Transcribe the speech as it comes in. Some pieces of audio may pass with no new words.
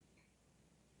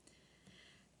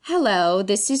Hello,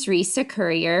 this is Risa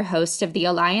Courier, host of the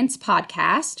Alliance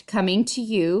podcast, coming to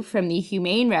you from the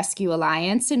Humane Rescue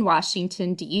Alliance in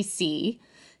Washington, D.C.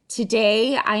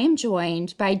 Today, I am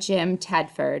joined by Jim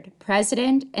Tedford,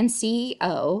 President and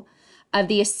CEO of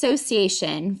the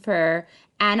Association for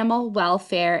Animal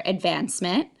Welfare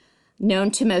Advancement, known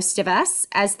to most of us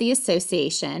as the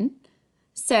Association.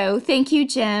 So, thank you,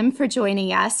 Jim, for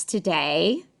joining us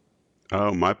today.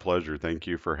 Oh, my pleasure. Thank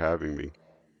you for having me.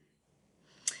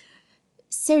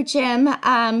 So, Jim,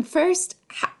 first,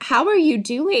 how are you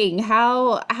doing?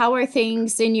 How are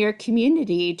things in your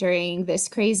community during this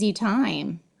crazy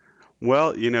time?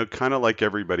 Well, kind of like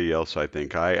everybody else, I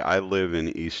think. I live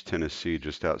in East Tennessee,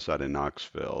 just outside of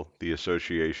Knoxville. The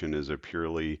association is a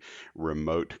purely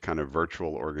remote kind of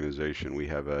virtual organization. We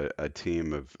have a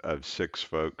team of six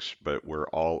folks, but we're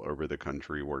all over the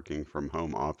country working from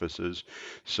home offices.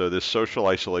 So this social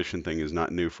isolation thing is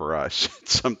not new for us.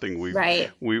 It's something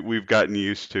Right. we've gotten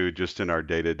used to just in our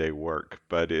day-to-day work,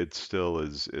 but it still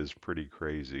is pretty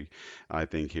crazy. I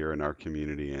think here in our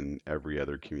community and every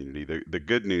other community. The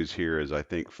good news here is I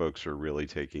think folks are really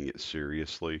taking it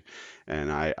seriously, and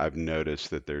I've noticed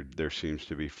that there seems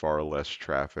to be far less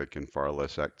traffic and far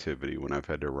less activity when I've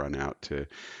had to run out to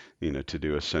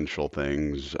do essential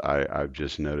things. I've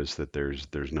just noticed that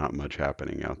there's not much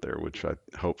happening out there, which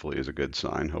hopefully is a good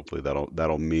sign. Hopefully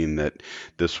that'll mean that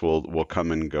this will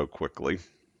come and go quickly.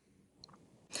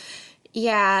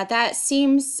 Yeah, that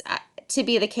seems to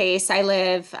be the case. I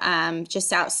live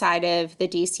just outside of the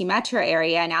DC metro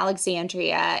area in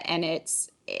Alexandria, and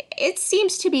it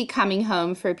seems to be coming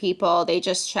home for people. They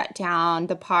just shut down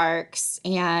the parks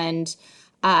and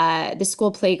the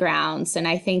school playgrounds, and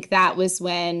I think that was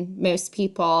when most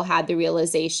people had the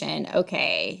realization,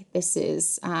 okay, this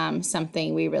is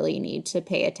something we really need to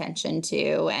pay attention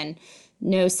to, and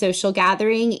no social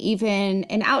gathering, even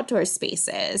in outdoor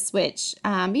spaces, which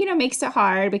makes it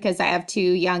hard because I have two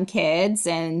young kids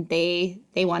and they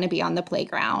want to be on the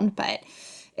playground. But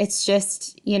it's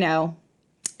just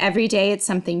every day it's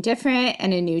something different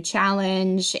and a new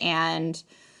challenge, and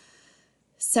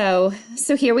so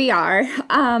here we are.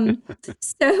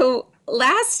 So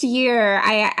last year,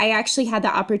 I actually had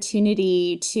the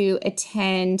opportunity to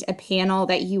attend a panel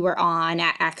that you were on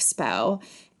at Expo.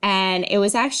 And it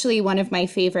was actually one of my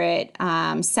favorite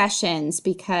sessions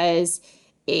because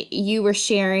you were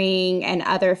sharing, and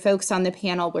other folks on the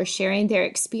panel were sharing their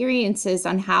experiences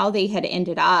on how they had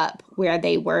ended up where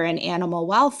they were in animal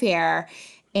welfare.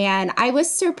 And I was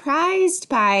surprised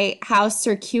by how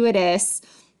circuitous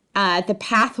the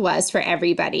path was for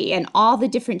everybody and all the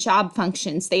different job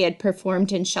functions they had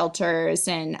performed in shelters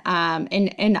and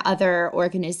in other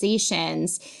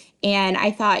organizations. And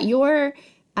I thought your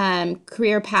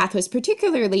career path was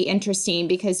particularly interesting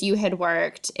because you had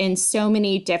worked in so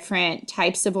many different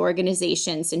types of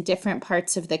organizations in different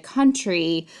parts of the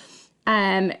country.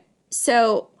 Um,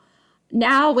 so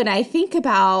now when I think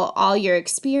about all your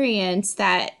experience,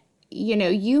 that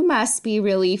you must be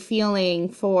really feeling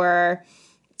for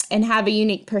and have a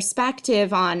unique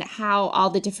perspective on how all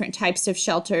the different types of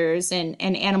shelters and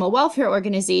animal welfare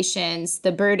organizations,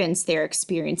 the burdens they're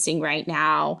experiencing right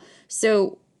now.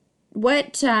 So,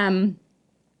 what,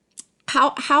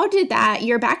 how did that,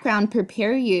 your background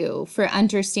prepare you for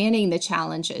understanding the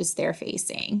challenges they're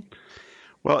facing?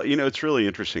 Well, it's really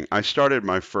interesting. I started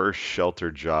my first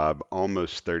shelter job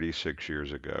almost 36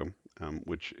 years ago,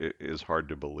 which is hard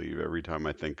to believe. Every time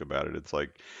I think about it,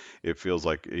 it feels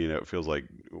like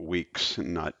weeks,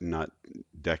 not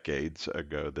decades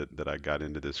ago that I got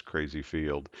into this crazy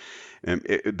field. And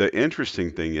the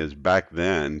interesting thing is, back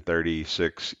then,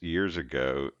 36 years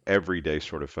ago, every day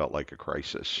sort of felt like a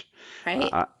crisis.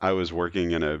 Right? I was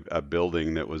working in a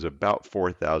building that was about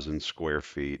 4,000 square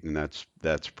feet, and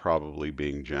that's probably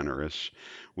being generous.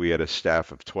 We had a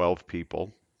staff of 12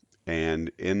 people,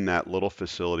 and in that little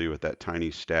facility with that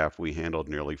tiny staff, we handled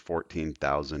nearly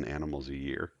 14,000 animals a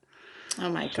year. Oh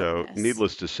my So, goodness.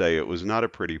 needless to say, it was not a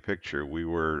pretty picture. We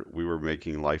were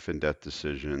making life and death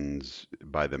decisions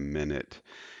by the minute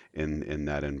in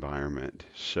that environment.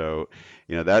 So,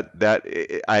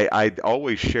 I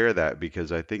always share that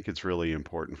because I think it's really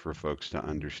important for folks to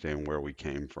understand where we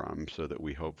came from, so that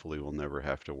we hopefully will never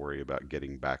have to worry about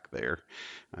getting back there.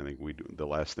 I think the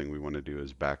last thing we want to do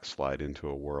is backslide into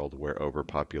a world where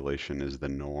overpopulation is the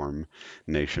norm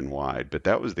nationwide. But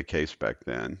that was the case back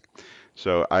then.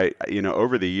 So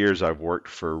over the years, I've worked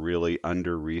for really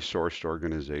under-resourced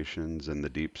organizations in the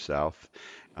Deep South,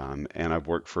 and I've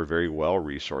worked for very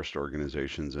well-resourced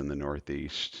organizations in the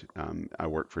Northeast. I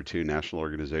work for two national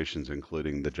organizations,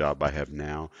 including the job I have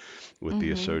now with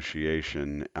the Mm-hmm.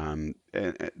 association.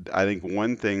 And I think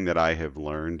one thing that I have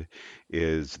learned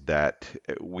is that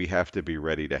we have to be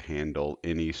ready to handle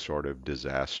any sort of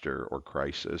disaster or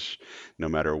crisis, no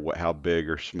matter how big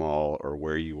or small or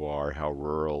where you are, how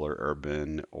rural or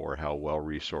urban or how well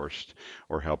resourced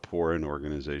or how poor an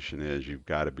organization is. You've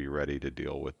got to be ready to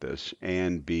deal with this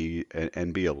and be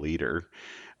a leader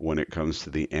when it comes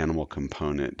to the animal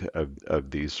component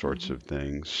of these sorts Mhm. of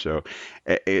things. So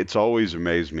it's always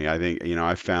amazed me. I think,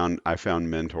 I found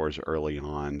mentors early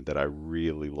on that I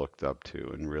really looked up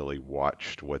to and really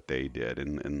watched what they did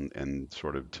and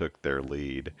sort of took their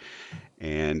lead.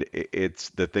 And it's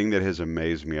the thing that has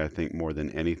amazed me, I think, more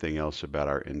than anything else about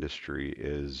our industry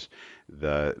is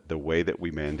the way that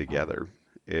we band together.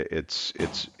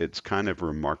 It's kind of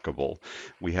remarkable.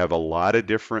 We have a lot of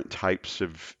different types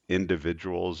of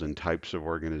individuals and types of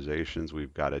organizations.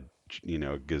 We've got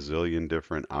gazillion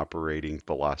different operating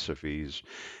philosophies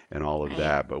and all of Right.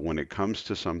 that. But when it comes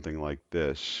to something like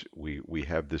this, we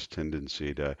have this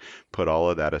tendency to put all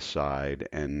of that aside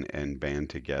and band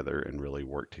together and really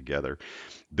work together.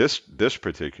 This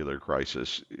particular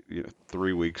crisis,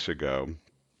 3 weeks ago,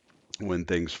 when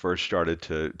things first started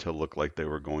to look like they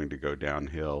were going to go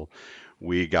downhill,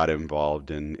 we got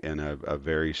involved in a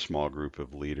very small group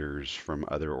of leaders from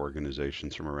other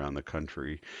organizations from around the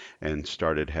country and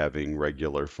started having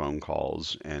regular phone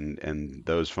calls. And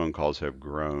those phone calls have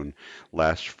grown.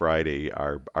 Last Friday,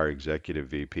 our executive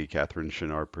VP, Catherine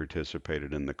Shinar,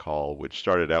 participated in the call, which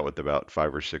started out with about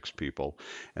 5 or 6 people.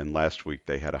 And last week,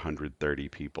 they had 130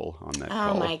 people on that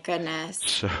Oh call. my goodness.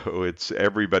 So it's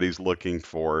everybody's looking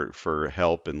for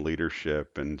help and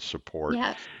leadership and support.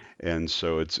 Yeah. And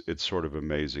so it's sort of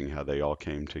amazing how they all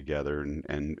came together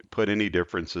and put any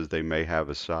differences they may have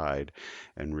aside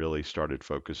and really started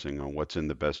focusing on what's in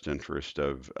the best interest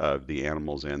of the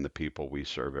animals and the people we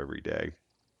serve every day.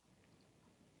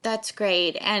 That's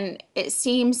great. And it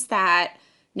seems that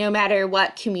no matter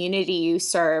what community you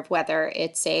serve, whether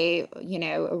it's a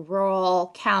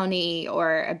rural county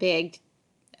or a big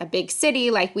city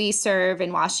like we serve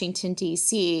in Washington,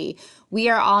 D.C., we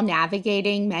are all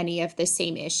navigating many of the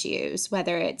same issues,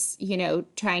 whether it's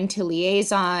trying to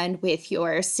liaison with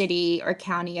your city or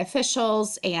county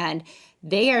officials, and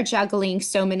they are juggling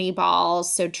so many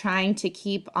balls. So, trying to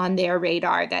keep on their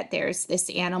radar that there's this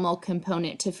animal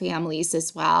component to families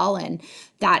as well, and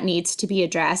that needs to be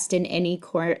addressed in any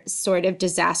sort of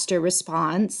disaster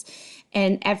response,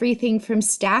 and everything from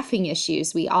staffing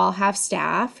issues. We all have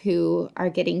staff who are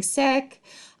getting sick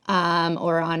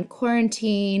or on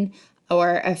quarantine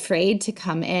or afraid to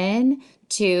come in,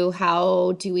 to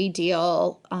how do we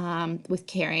deal with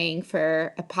caring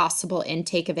for a possible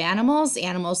intake of animals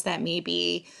that may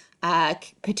be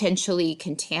potentially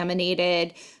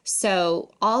contaminated.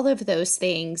 So, all of those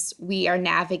things we are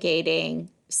navigating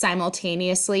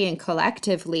simultaneously and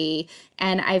collectively.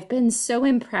 And I've been so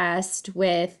impressed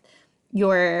with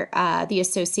the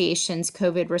association's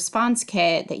COVID response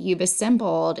kit that you've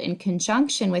assembled in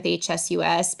conjunction with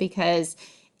HSUS, because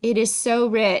it is so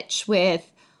rich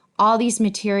with all these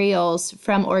materials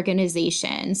from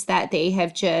organizations that they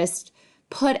have just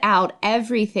put out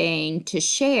everything to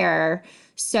share.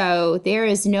 So there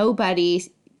is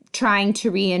nobody trying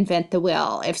to reinvent the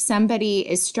wheel. If somebody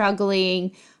is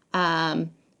struggling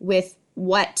with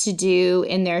what to do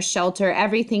in their shelter,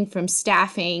 everything from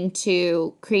staffing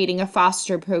to creating a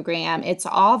foster program, it's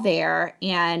all there.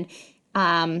 And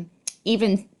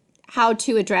even how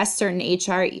to address certain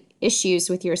HR issues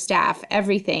with your staff,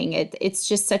 everything. It's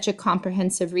just such a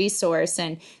comprehensive resource.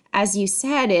 And as you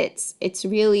said, it's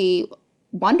really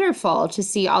wonderful to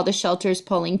see all the shelters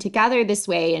pulling together this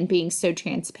way and being so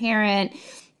transparent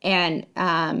and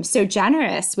so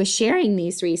generous with sharing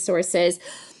these resources.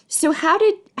 So how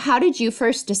did you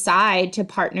first decide to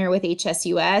partner with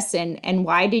HSUS, and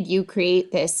why did you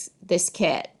create this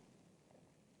kit?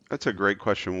 That's a great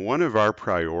question. One of our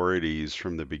priorities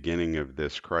from the beginning of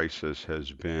this crisis has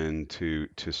been to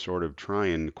sort of try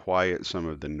and quiet some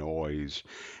of the noise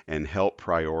and help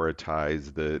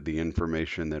prioritize the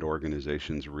information that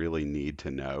organizations really need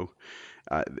to know.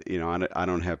 I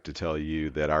don't have to tell you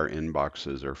that our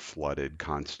inboxes are flooded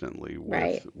constantly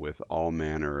Right. with all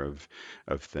manner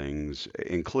of things,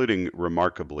 including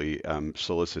remarkably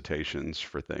solicitations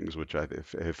for things, which I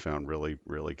have found really,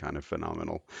 really kind of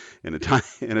phenomenal in a time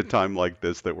in a time like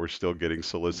this that we're still getting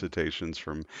solicitations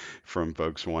from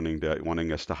folks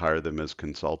wanting us to hire them as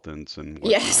consultants and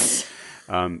whatnot. Yes.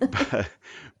 Um,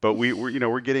 but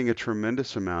we're getting a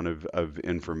tremendous amount of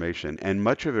information and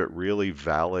much of it really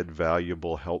valid,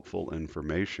 valuable, helpful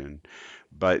information.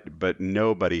 but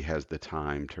nobody has the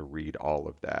time to read all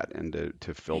of that and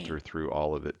to Right. filter through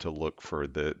all of it to look for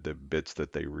the bits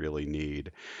that they really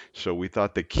need. So we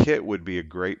thought the kit would be a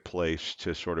great place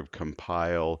to sort of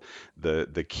compile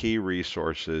the key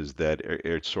resources that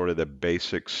are sort of the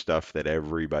basic stuff that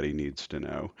everybody needs to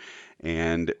know.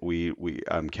 And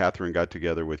Catherine got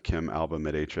together with Kim Album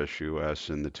at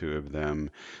HSUS, and the two of them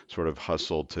sort of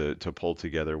hustled to pull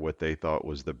together what they thought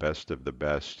was the best of the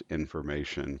best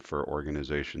information for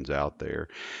organizations out there.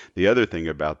 The other thing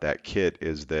about that kit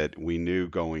is that we knew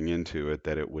going into it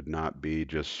that it would not be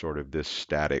just sort of this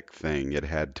static thing. We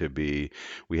had to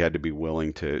be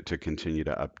willing to continue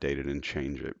to update it and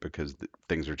change it because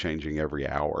things are changing every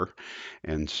hour.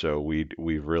 And so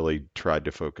we've really tried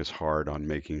to focus hard on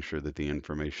making sure that the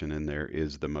information in there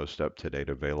is the most up to date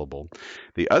available.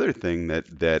 The other thing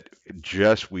that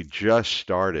we just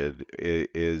started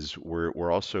is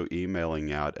we're also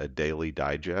emailing out a daily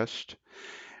digest.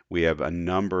 We have a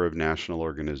number of national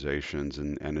organizations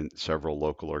and several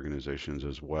local organizations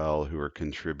as well who are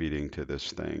contributing to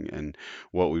this thing. And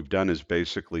what we've done is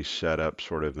basically set up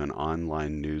sort of an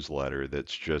online newsletter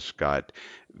that's just got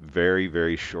very,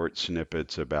 very short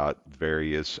snippets about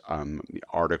various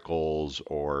articles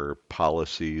or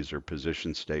policies or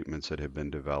position statements that have been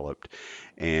developed.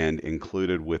 And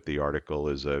included with the article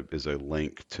is a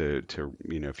link to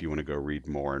if you want to go read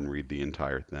more and read the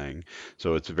entire thing.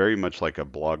 So it's very much like a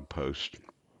blog post,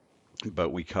 but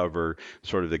we cover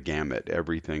sort of the gamut,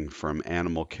 everything from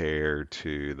animal care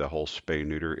to the whole spay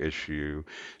neuter issue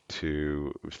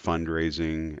to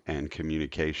fundraising and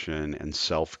communication and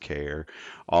self care.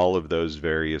 All of those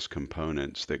various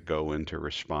components that go into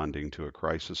responding to a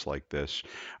crisis like this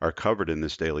are covered in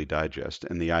this daily digest.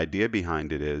 And the idea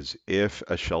behind it is if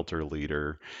a shelter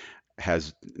leader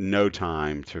has no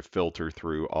time to filter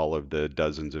through all of the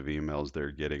dozens of emails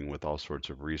they're getting with all sorts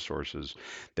of resources.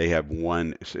 They have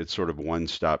it's sort of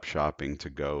one-stop shopping to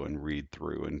go and read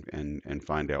through and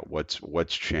find out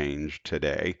what's changed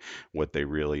today, what they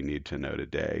really need to know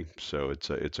today. So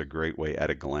it's a great way at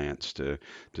a glance to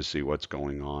see what's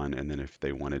going on. And then if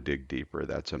they want to dig deeper,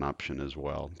 that's an option as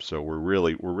well. So we're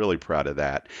really proud of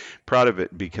that. Proud of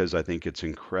it because I think it's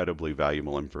incredibly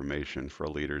valuable information for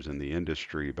leaders in the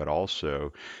industry, but also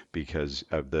because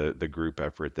of the group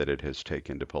effort that it has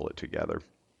taken to pull it together.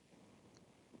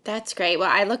 That's great.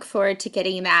 Well, I look forward to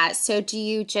getting that. So, do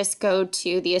you just go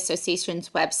to the association's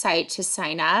website to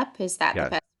sign up? Is that the Yeah,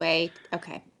 best way?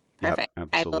 Okay, yep, perfect.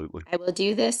 I will absolutely. I will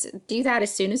do that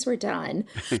as soon as we're done.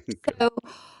 Good. So,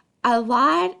 a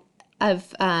lot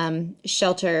of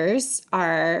shelters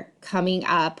are coming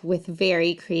up with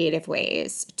very creative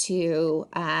ways to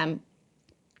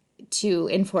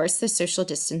enforce the social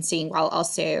distancing while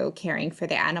also caring for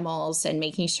the animals and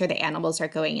making sure the animals are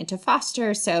going into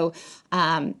foster. So,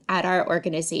 at our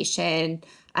organization,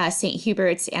 St.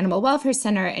 Hubert's Animal Welfare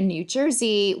Center in New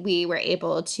Jersey, we were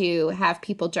able to have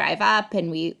people drive up and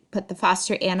we put the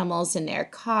foster animals in their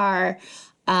car.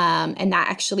 And that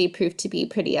actually proved to be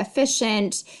pretty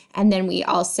efficient. And then we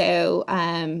also,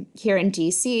 here in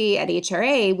DC at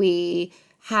HRA, we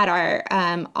had our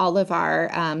all of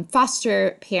our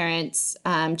foster parents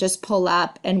just pull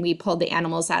up and we pulled the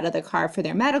animals out of the car for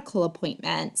their medical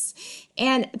appointments.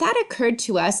 And that occurred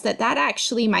to us that that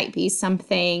actually might be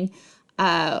something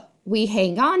we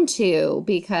hang on to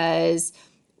because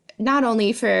not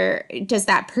only for does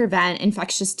that prevent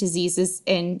infectious diseases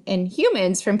in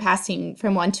humans from passing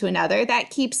from one to another, that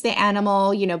keeps the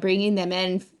animal, bringing them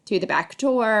in through the back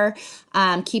door,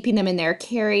 keeping them in their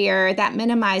carrier, that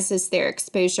minimizes their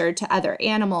exposure to other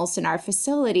animals in our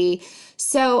facility.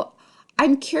 So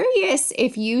I'm curious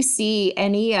if you see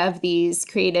any of these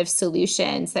creative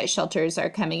solutions that shelters are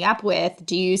coming up with.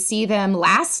 Do you see them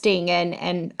lasting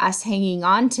and us hanging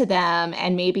on to them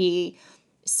and maybe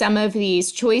some of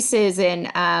these choices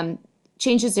and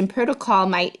changes in protocol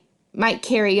might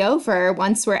carry over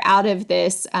once we're out of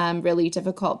this really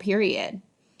difficult period.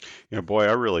 Yeah, boy,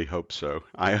 I really hope so.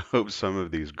 I hope some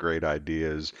of these great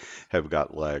ideas have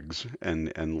got legs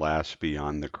and last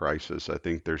beyond the crisis. I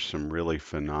think there's some really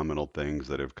phenomenal things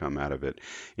that have come out of it.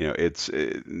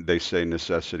 They say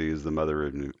necessity is the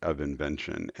mother of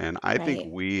invention, and I think Right.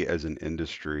 we as an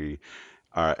industry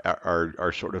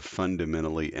are sort of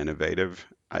fundamentally innovative.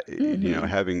 Hmm.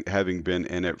 Having been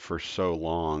in it for so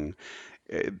long,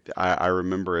 I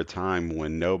remember a time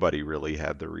when nobody really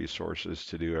had the resources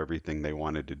to do everything they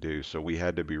wanted to do. So we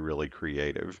had to be really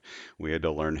creative. We had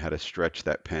to learn how to stretch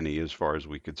that penny as far as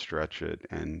we could stretch it,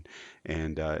 and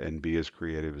be as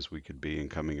creative as we could be in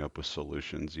coming up with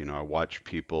solutions. I watch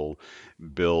people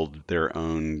build their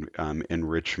own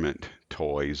enrichment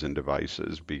toys and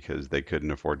devices because they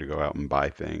couldn't afford to go out and buy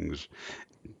things.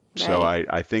 So Right.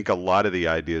 I think a lot of the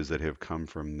ideas that have come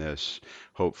from this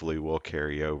hopefully will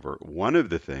carry over. One of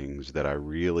the things that I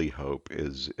really hope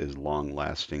is long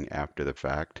lasting after the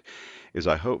fact is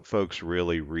I hope folks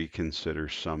really reconsider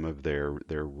some of their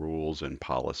rules and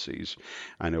policies.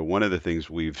 I know one of the things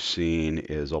we've seen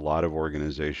is a lot of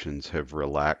organizations have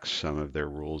relaxed some of their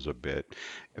rules a bit.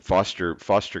 Foster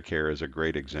care is a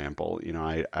great example.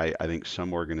 I think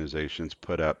some organizations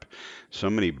put up so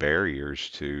many barriers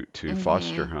to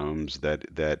foster Mm-hmm. homes that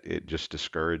it just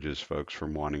discourages folks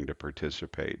from wanting to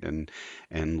participate.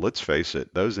 And let's face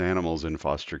it, those animals in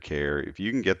foster care, if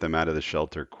you can get them out of the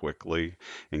shelter quickly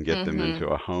and get them Mm-hmm. into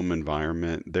a home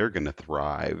environment, they're going to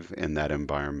thrive in that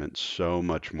environment so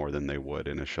much more than they would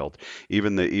in a shelter.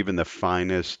 Even the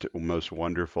finest, most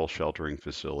wonderful sheltering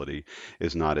facility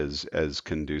is not as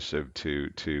conducive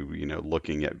to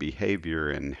looking at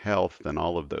behavior and health and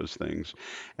all of those things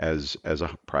as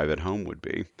a private home would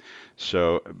be.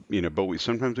 So, but we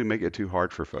sometimes we make it too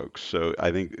hard for folks. So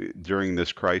I think during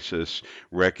this crisis,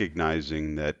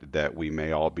 recognizing that we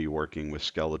may all be working with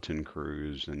skeleton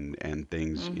crews and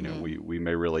things, Mm-hmm.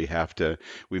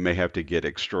 we may have to get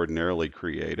extraordinarily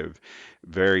creative.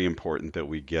 Very important that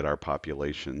we get our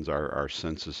populations, our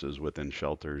censuses within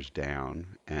shelters down.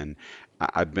 And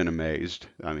I've been amazed.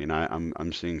 I mean,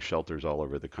 I'm seeing shelters all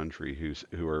over the country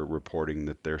who are reporting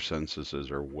that their censuses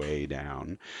are way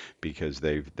down because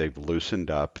they've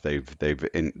loosened up.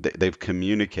 They've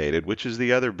communicated, which is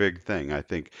the other big thing. I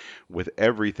think with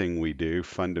everything we do,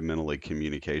 fundamentally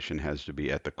communication has to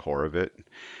be at the core of it.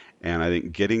 And I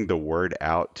think getting the word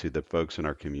out to the folks in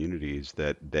our communities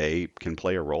that they can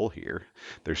play a role here.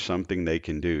 There's something they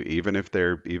can do, even if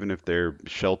they're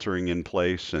sheltering in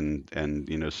place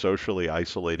and socially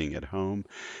isolating at home.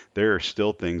 There are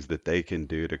still things that they can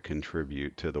do to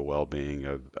contribute to the well-being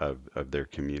of their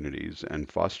communities.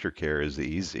 And foster care is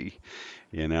easy.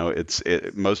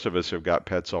 Most of us have got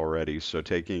pets already, so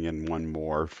taking in one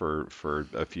more for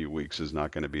a few weeks is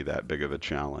not going to be that big of a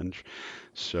challenge.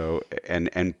 So,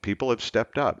 and people have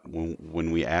stepped up.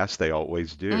 When we ask, they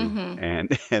always do. Mm-hmm.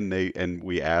 And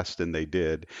we asked and they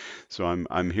did. So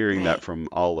I'm hearing that Right. from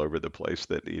all over the place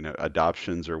that,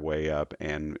 adoptions are way up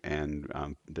and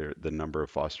the number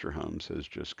of foster homes has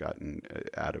just gotten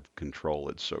out of control.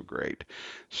 It's so great.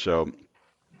 So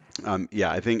yeah,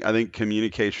 I think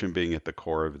communication being at the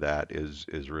core of that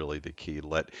is really the key.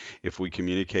 If we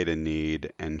communicate a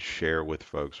need and share with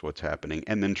folks what's happening,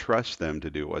 and then trust them to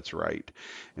do what's right,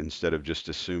 instead of just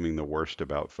assuming the worst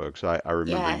about folks. I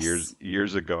remember years Yes.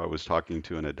 years ago I was talking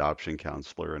to an adoption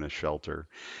counselor in a shelter,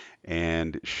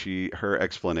 and her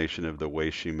explanation of the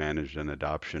way she managed an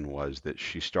adoption was that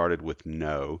she started with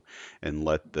no, and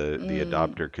let the Mm.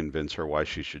 adopter convince her why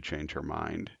she should change her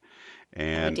mind.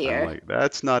 Oh And I'm dear. like,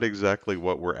 that's not exactly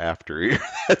what we're after here.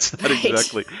 Right.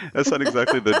 That's not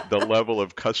exactly the level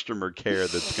of customer care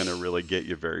that's going to really get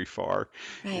you very far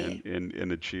Right.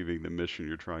 in achieving the mission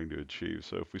you're trying to achieve.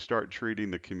 So if we start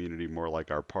treating the community more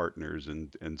like our partners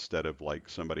and instead of like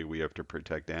somebody we have to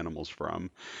protect animals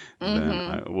from, then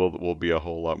Mm-hmm. we'll be a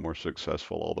whole lot more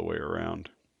successful all the way around.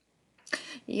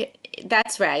 Yeah,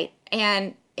 that's right.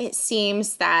 And it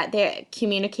seems that the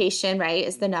communication, right,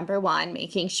 is the number one,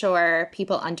 making sure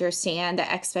people understand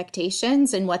the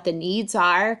expectations and what the needs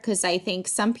are. Because I think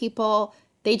some people,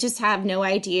 they just have no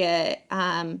idea.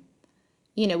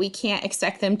 We can't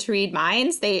expect them to read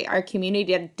minds. Our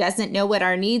community doesn't know what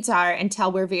our needs are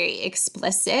until we're very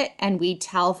explicit and we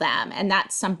tell them. And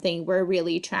that's something we're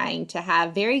really trying to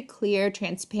have very clear,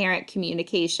 transparent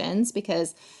communications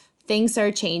because things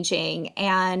are changing.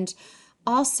 And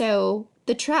also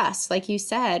the trust, like you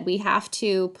said, we have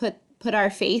to put our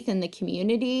faith in the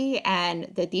community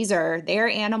and that these are their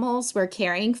animals we're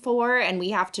caring for, and we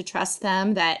have to trust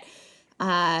them that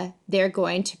they're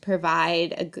going to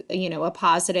provide a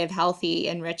positive, healthy,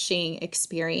 enriching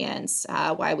experience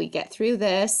while we get through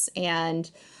this. And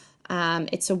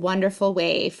it's a wonderful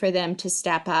way for them to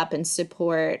step up and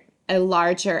support a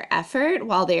larger effort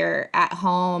while they're at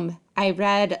home. I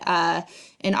read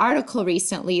an article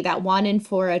recently that 1 in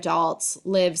 4 adults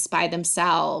lives by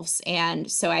themselves.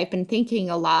 And so I've been thinking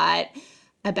a lot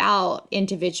about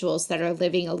individuals that are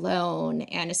living alone,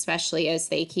 and especially as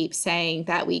they keep saying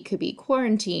that we could be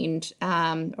quarantined,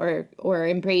 or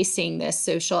embracing this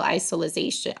social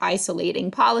isolation isolating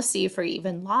policy for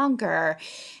even longer.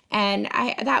 And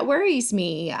that worries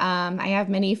me. I have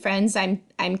many friends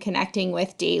I'm connecting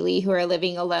with daily who are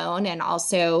living alone and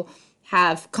also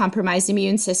have compromised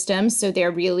immune systems, so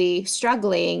they're really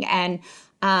struggling. And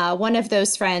one of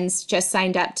those friends just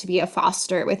signed up to be a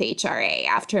foster with HRA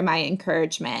after my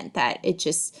encouragement that it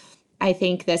just, I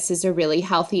think this is a really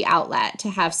healthy outlet to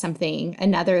have something,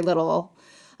 another little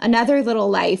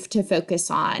life to focus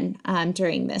on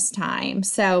during this time.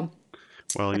 So,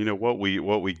 Well,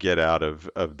 what we get out of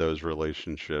those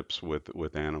relationships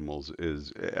with animals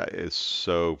is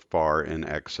so far in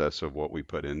excess of what we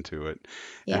put into it,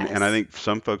 and I yes. think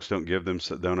some folks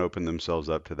don't open themselves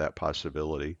up to that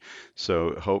possibility.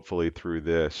 So hopefully through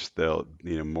this, they'll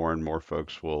more and more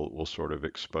folks will sort of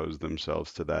expose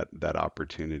themselves to that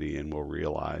opportunity and will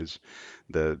realize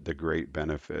the great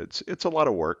benefits. It's a lot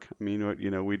of work. I mean,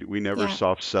 we never Yeah.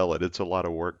 soft sell it. It's a lot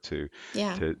of work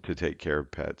Yeah. to take care of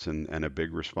pets and a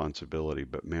big responsibility.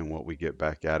 But man, what we get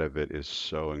back out of it is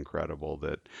so incredible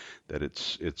that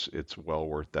it's well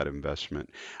worth that investment.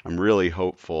 I'm really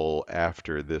hopeful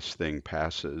after this thing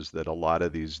passes that a lot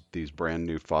of these brand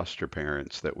new foster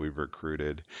parents that we've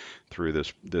recruited through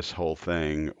this whole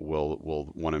thing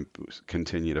will want to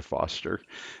continue to foster.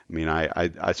 I mean,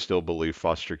 I still believe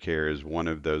foster care is one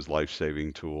of those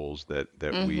life-saving tools that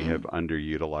we have Mm-hmm.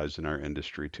 underutilized in our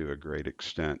industry to a great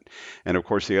extent. And of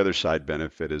course, the other side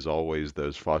benefit is always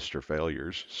those foster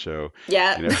failures. So,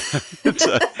 Yeah. you know, it's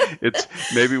it's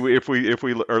maybe if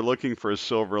we are looking for a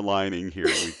silver lining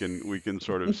here, we can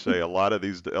sort of say a lot of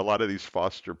these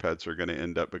foster pets are going to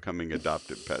end up becoming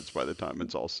adopted pets by the time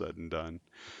it's all said and done.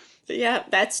 Yeah,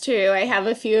 that's true. I have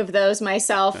a few of those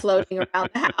myself floating around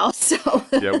the house. So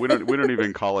Yeah, we don't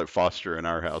even call it foster in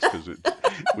our house because it's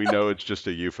we know it's just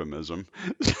a euphemism.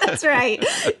 that's right.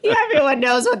 Yeah, everyone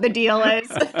knows what the deal is.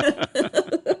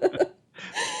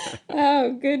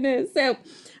 Oh, goodness.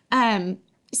 Um,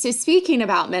 so speaking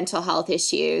about mental health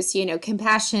issues,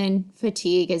 compassion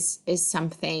fatigue is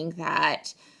something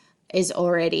that is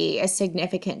already a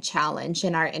significant challenge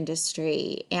in our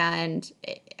industry, and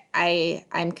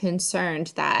I'm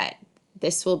concerned that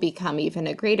this will become even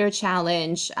a greater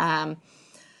challenge.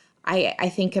 I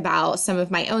think about some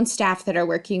of my own staff that are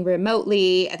working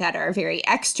remotely that are very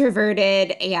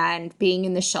extroverted, and being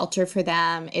in the shelter for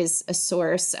them is a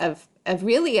source of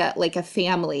really like a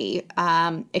family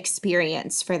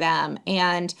experience for them.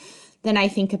 And then I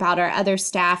think about our other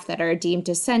staff that are deemed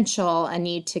essential and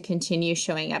need to continue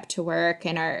showing up to work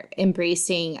and are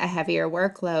embracing a heavier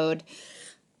workload.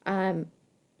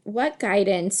 What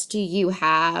guidance do you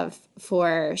have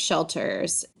for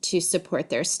shelters to support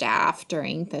their staff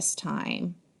during this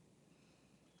time?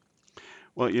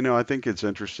 Well, I think it's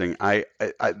interesting.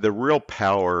 The real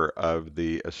power of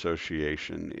the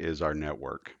association is our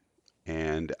network.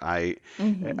 And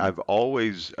Mm-hmm. I've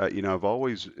always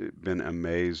been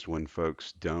amazed when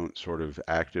folks don't sort of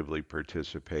actively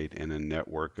participate in a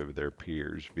network of their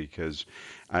peers, because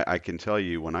I can tell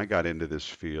you when I got into this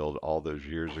field all those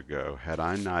years ago, had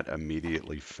I not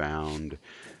immediately found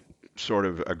sort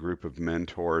of a group of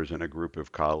mentors and a group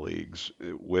of colleagues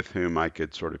with whom I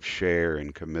could sort of share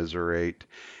and commiserate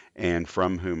and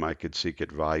from whom I could seek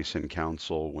advice and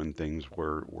counsel when things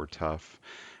were tough.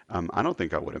 I don't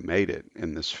think I would have made it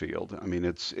in this field. I mean,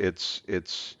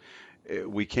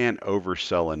 we can't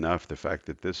oversell enough the fact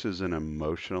that this is an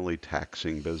emotionally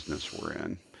taxing business we're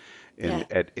in. Yeah,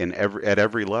 At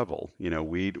every level,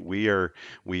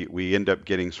 we end up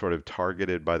getting sort of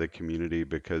targeted by the community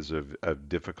because of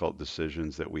difficult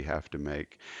decisions that we have to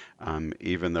make,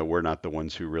 even though we're not the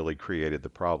ones who really created the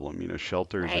problem.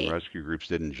 Shelters and right. rescue groups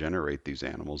didn't generate these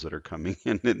animals that are coming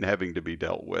in and having to be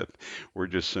dealt with. We're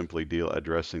just simply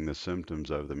addressing the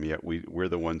symptoms of them. Yet we're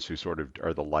the ones who sort of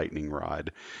are the lightning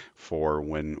rod for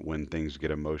when things get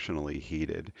emotionally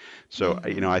heated. So,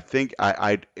 Mm-hmm. I think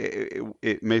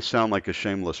it may sound like a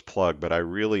shameless plug, but I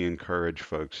really encourage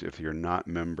folks, if you're not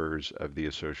members of the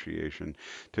association,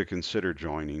 to consider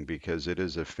joining, because it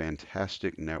is a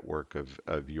fantastic network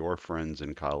of your friends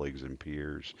and colleagues and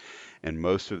peers. And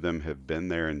most of them have been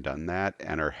there and done that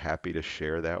and are happy to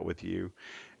share that with you.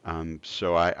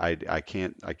 So I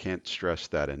can't stress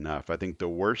that enough. I think the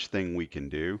worst thing we can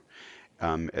do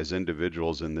as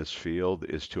individuals in this field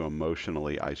is to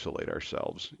emotionally isolate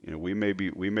ourselves. You know, we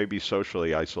may be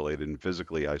socially isolated and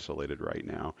physically isolated right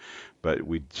now, but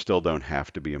we still don't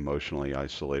have to be emotionally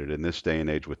isolated. In this day and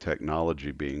age, with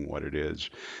technology being what it is,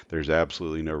 there's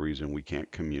absolutely no reason we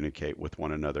can't communicate with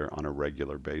one another on a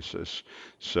regular basis.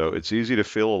 So it's easy to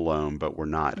feel alone, but we're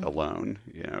not alone.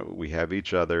 You know, we have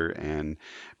each other, and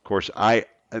of course,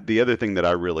 the other thing that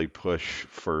I really push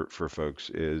for folks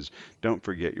is don't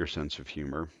forget your sense of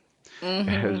humor.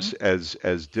 Mm-hmm.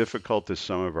 As difficult as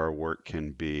some of our work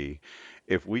can be,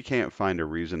 if we can't find a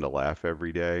reason to laugh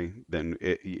every day, then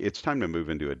it's time to move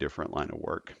into a different line of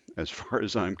work, as far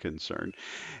as I'm concerned.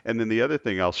 And then the other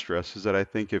thing I'll stress is that I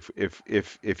think if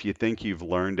you think you've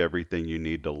learned everything you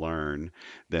need to learn,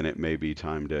 then it may be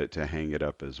time to hang it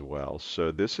up as well. So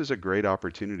this is a great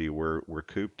opportunity. We're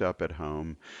cooped up at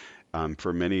home.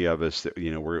 For many of us, that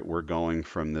you know, we're going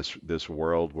from this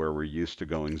world where we're used to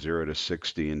going 0 to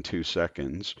 60 in 2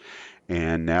 seconds,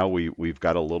 and now we've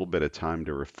got a little bit of time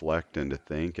to reflect and to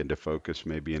think and to focus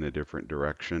maybe in a different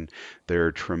direction. There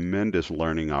are tremendous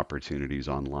learning opportunities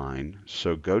online.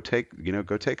 So go take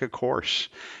a course.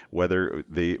 Whether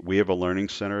we have a learning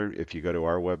center. If you go to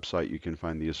our website, you can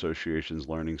find the association's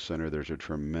learning center. There's a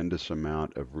tremendous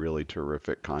amount of really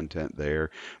terrific content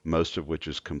there, most of which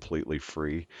is completely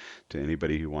free to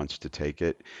anybody who wants to take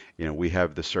it. You know, we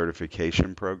have the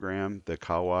certification program, the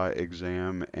CAWA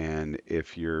exam, and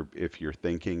if you're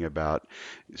thinking about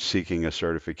seeking a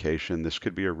certification, this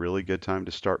could be a really good time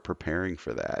to start preparing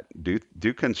for that.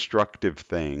 Do constructive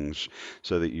things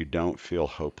so that you don't feel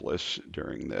hopeless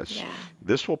during this. Yeah.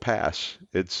 This will pass.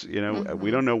 It's, you know, we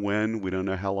Mm-hmm. don't know when, we don't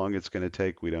know how long it's going to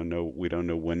take. We don't know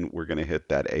when we're going to hit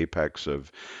that apex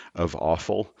of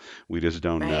awful. We just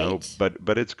don't know. Right.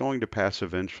 But it's going to pass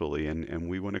eventually, and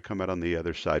we want to come out on the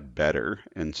other side better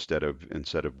instead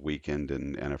of weakened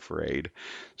and afraid.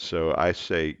 So I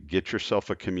say get yourself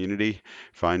a community,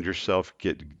 find yourself,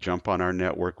 jump on our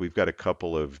network. We've got a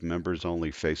couple of members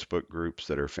only Facebook groups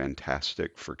that are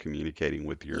fantastic for communicating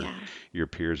with Yeah. your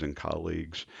peers and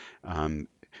colleagues. Um,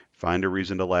 Find a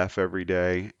reason to laugh every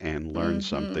day and learn Mm-hmm.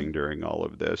 something during all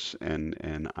of this. And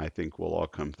I think we'll all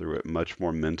come through it much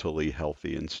more mentally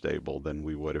healthy and stable than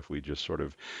we would if we just sort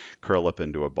of curl up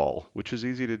into a ball, which is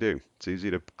easy to do. It's easy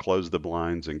to close the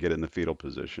blinds and get in the fetal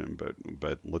position,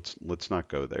 but let's not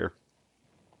go there.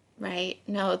 Right.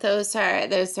 No, those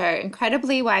are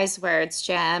incredibly wise words,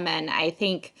 Jim, and I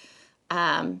think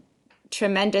um,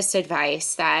 tremendous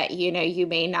advice that you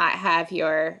may not have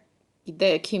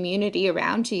the community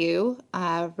around you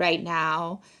right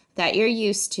now that you're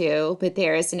used to, but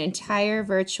there is an entire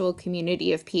virtual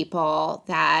community of people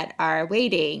that are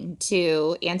waiting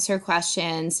to answer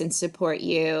questions and support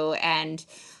you and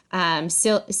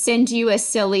send you a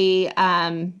silly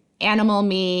animal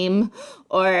meme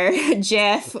or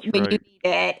GIF That's when you right. need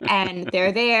it, and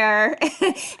they're there,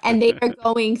 and they are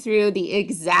going through the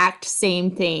exact same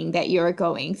thing that you're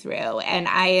going through. And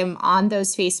I am on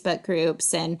those Facebook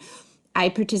groups, and I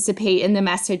participate in the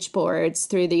message boards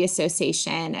through the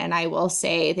association, and I will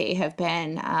say they have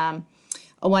been a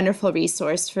wonderful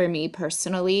resource for me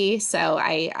personally. So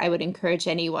I would encourage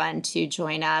anyone to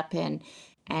join up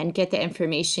and get the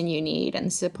information you need and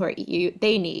the support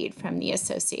they need from the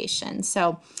association.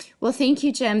 So, well, thank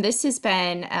you, Jim. This has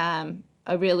been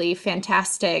a really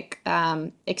fantastic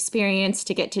experience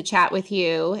to get to chat with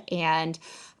you, and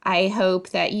I hope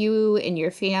that you and your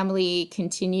family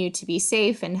continue to be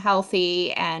safe and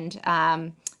healthy, and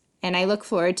I look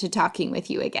forward to talking with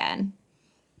you again.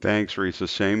 Thanks, Risa.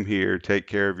 Same here. Take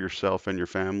care of yourself and your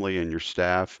family and your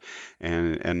staff,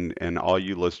 and all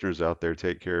you listeners out there,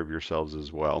 take care of yourselves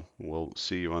as well. We'll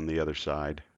see you on the other side.